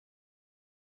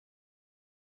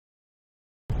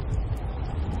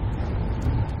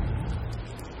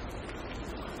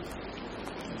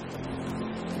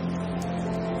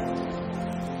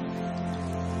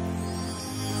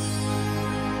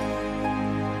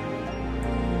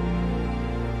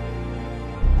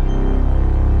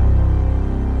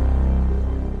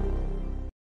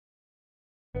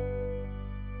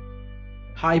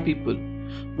Hi, people.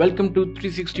 Welcome to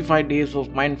 365 Days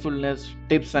of Mindfulness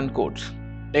Tips and Quotes.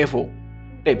 Day 4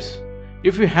 Tips.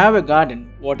 If you have a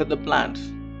garden, water the plants.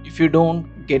 If you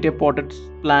don't, get a potted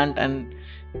plant and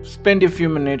spend a few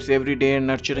minutes every day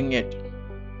nurturing it.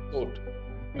 Quote.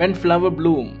 When flower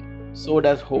bloom, so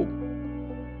does hope.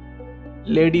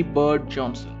 Lady Bird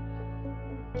Johnson.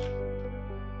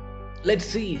 Let's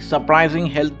see surprising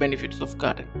health benefits of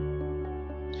garden.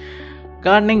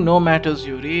 Gardening, no matters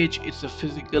your age, it's a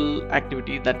physical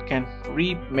activity that can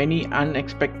reap many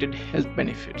unexpected health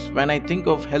benefits. When I think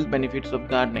of health benefits of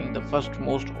gardening, the first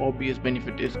most obvious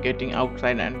benefit is getting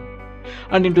outside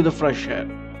and into the fresh air.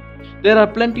 There are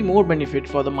plenty more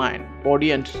benefits for the mind, body,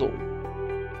 and soul.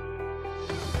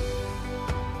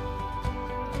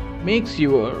 Makes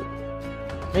your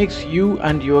makes you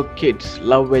and your kids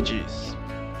love veggies.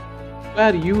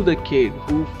 Were you the kid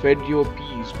who fed your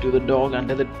peas to the dog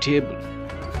under the table?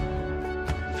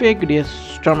 Faked a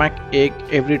stomach ache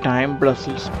every time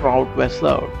Brussels sprouts were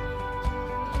served?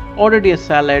 Ordered a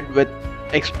salad with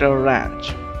extra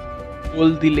ranch?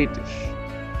 Pulled the lettuce?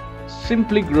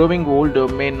 Simply growing older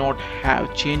may not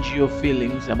have changed your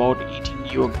feelings about eating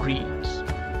your greens,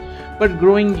 but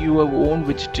growing your own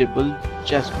vegetable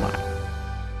just might.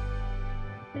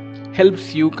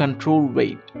 Helps you control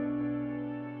weight.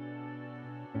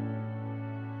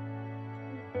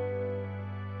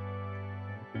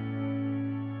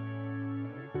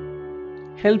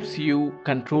 Helps you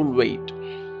control weight.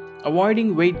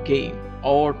 Avoiding weight gain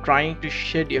or trying to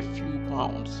shed a few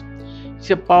pounds is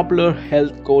a popular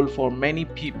health goal for many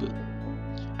people,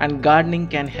 and gardening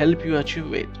can help you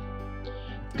achieve it.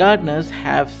 Gardeners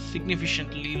have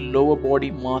significantly lower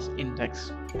body mass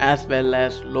index as well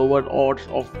as lower odds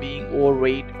of being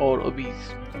overweight or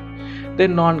obese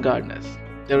than non gardeners.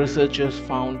 The researchers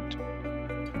found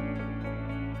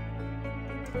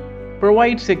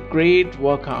provides a great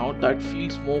workout that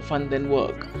feels more fun than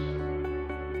work.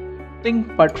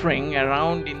 Think puttering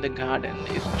around in the garden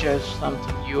is just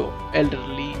something your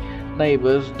elderly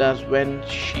neighbors does when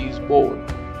she's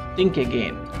bored. Think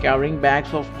again, carrying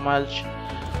bags of mulch,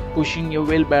 pushing a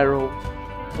wheelbarrow,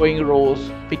 mowing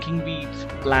rows, picking weeds,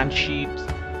 planting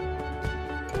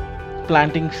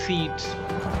seeds,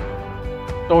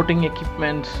 toting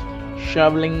equipment,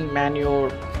 shoveling manure,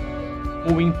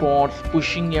 moving pots,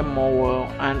 pushing a mower,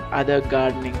 and other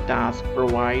gardening tasks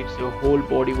provides a whole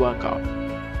body workout.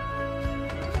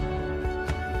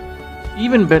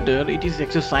 Even better, it is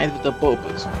exercise with a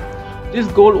purpose. This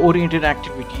goal oriented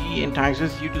activity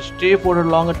entices you to stay for a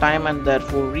longer time and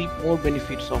therefore reap more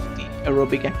benefits of the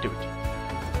aerobic activity.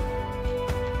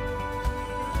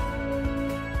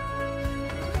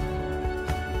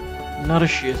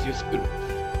 Nourishes your spirit.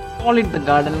 Call it the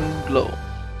garden glow.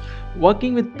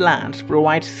 Working with plants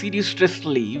provides serious stress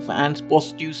relief and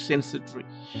positive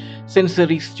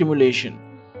sensory stimulation.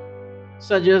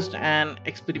 Suggest an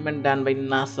experiment done by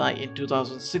NASA in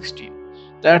 2016.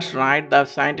 That's right, the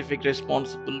scientific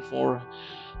responsible for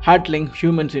hurtling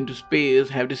humans into space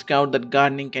have discovered that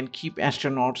gardening can keep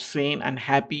astronauts sane and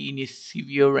happy in a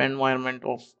severe environment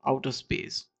of outer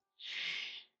space.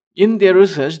 In their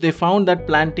research, they found that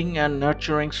planting and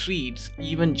nurturing seeds,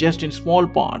 even just in small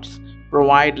pots,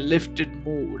 provide lifted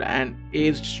mood and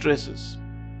eased stresses.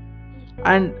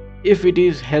 And if it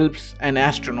is helps an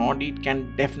astronaut, it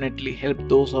can definitely help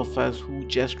those of us who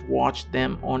just watch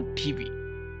them on TV.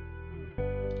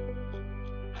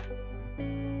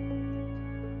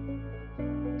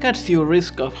 Cuts your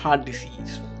risk of heart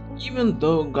disease. Even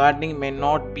though gardening may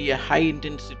not be a high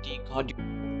intensity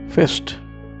cardio fest,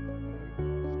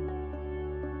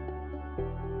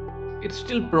 it's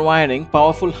still providing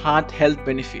powerful heart health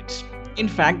benefits. In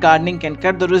fact, gardening can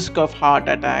cut the risk of heart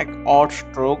attack or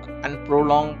stroke and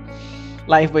prolong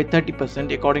life by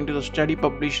 30%, according to the study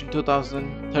published in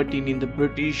 2013 in the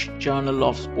British Journal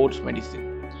of Sports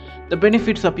Medicine. The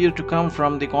benefits appear to come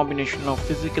from the combination of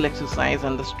physical exercise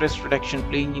and the stress reduction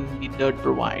playing in the dirt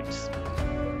provides.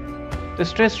 The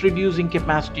stress reducing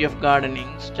capacity of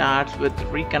gardening starts with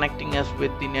reconnecting us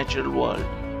with the natural world.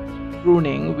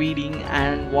 Pruning, weeding,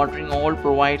 and watering all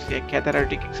provides a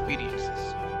cathartic experiences.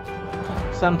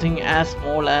 Something as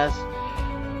small as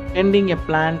tending a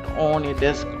plant on a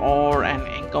desk or an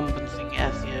encompassing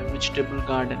as a vegetable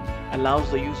garden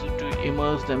allows the user to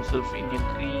immerse themselves in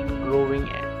a green, growing,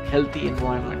 and healthy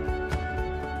environment.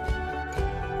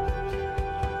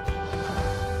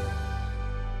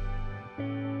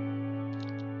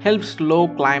 Helps slow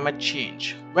climate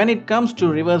change. When it comes to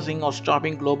reversing or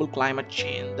stopping global climate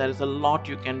change, there is a lot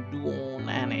you can do on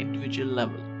an individual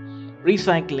level.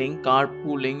 Recycling,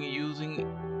 carpooling, using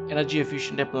energy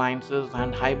efficient appliances,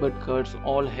 and hybrid cars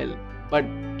all help. But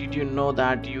did you know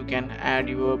that you can add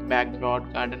your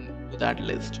backyard garden to that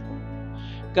list?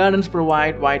 Gardens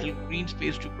provide vital green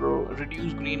space to grow,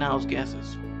 reduce greenhouse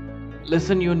gases,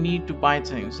 lessen your need to buy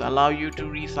things, allow you to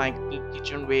recycle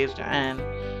kitchen waste, and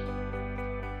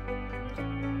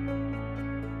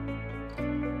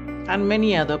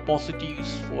many other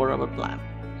positives for our planet.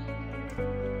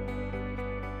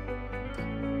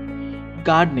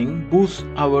 Gardening boosts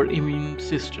our immune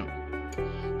system.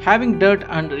 Having dirt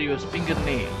under your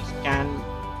fingernails can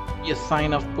be a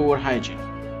sign of poor hygiene,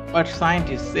 but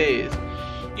scientists say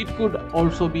it could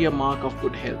also be a mark of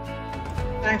good health.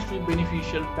 Thanks to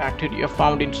beneficial bacteria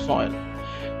found in soil,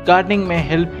 gardening may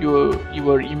help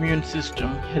your immune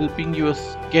system, helping you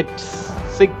get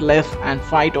sick less and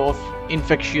fight off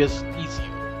infectious easier.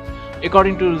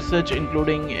 According to research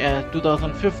including a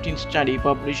 2015 study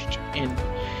published in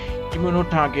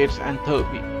Immunotargets and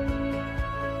Therapy,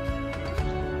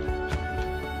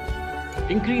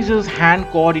 increases hand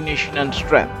coordination and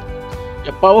strength.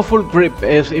 A powerful grip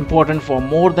is important for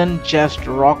more than just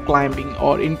rock climbing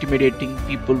or intimidating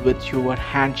people with your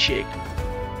handshake.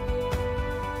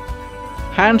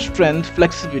 Hand strength,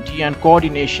 flexibility, and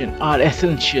coordination are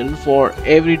essential for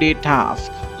everyday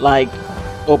tasks like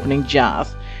opening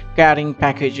jars, carrying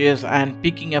packages, and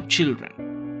picking up children.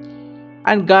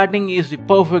 And gardening is the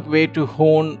perfect way to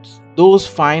hone those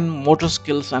fine motor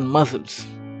skills and muscles.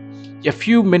 A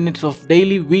few minutes of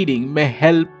daily weeding may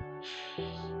help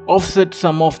offset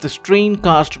some of the strain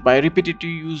caused by repetitive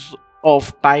use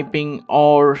of typing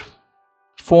or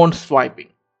phone swiping.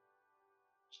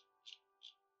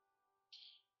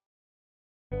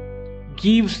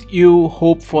 Gives you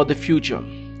hope for the future.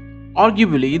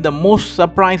 Arguably, the most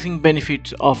surprising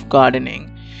benefits of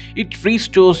gardening, it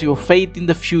restores your faith in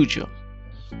the future.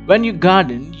 When you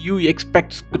garden, you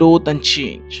expect growth and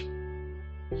change.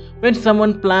 When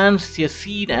someone plants a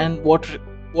seed and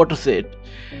waters it,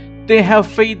 they have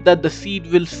faith that the seed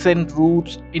will send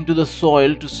roots into the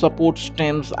soil to support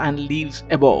stems and leaves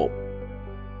above.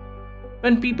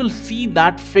 When people see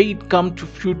that faith come to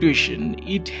fruition,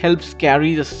 it helps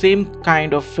carry the same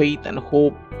kind of faith and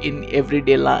hope in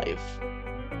everyday life.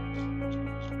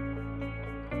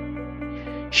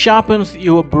 Sharpens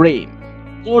your brain.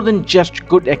 More than just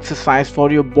good exercise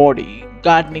for your body,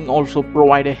 gardening also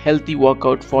provides a healthy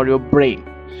workout for your brain,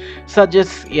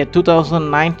 suggests a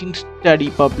 2019 study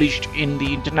published in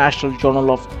the International Journal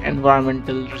of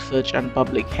Environmental Research and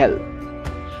Public Health.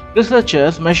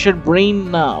 Researchers measured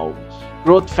brain nerve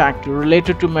growth factor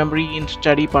related to memory in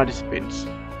study participants,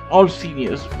 all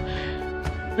seniors,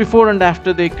 before and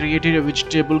after they created a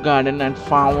vegetable garden and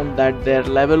found that their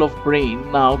level of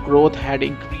brain nerve growth had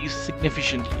increased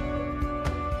significantly.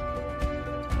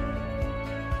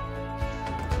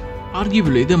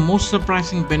 Arguably, the most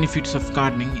surprising benefits of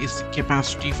gardening is the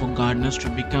capacity for gardeners to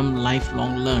become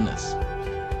lifelong learners.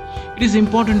 It is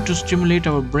important to stimulate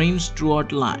our brains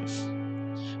throughout life.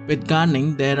 With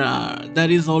gardening, there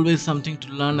is always something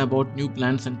to learn about new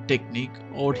plants and technique,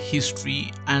 or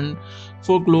history and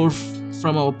folklore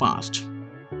from our past.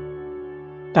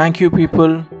 Thank you,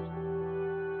 people.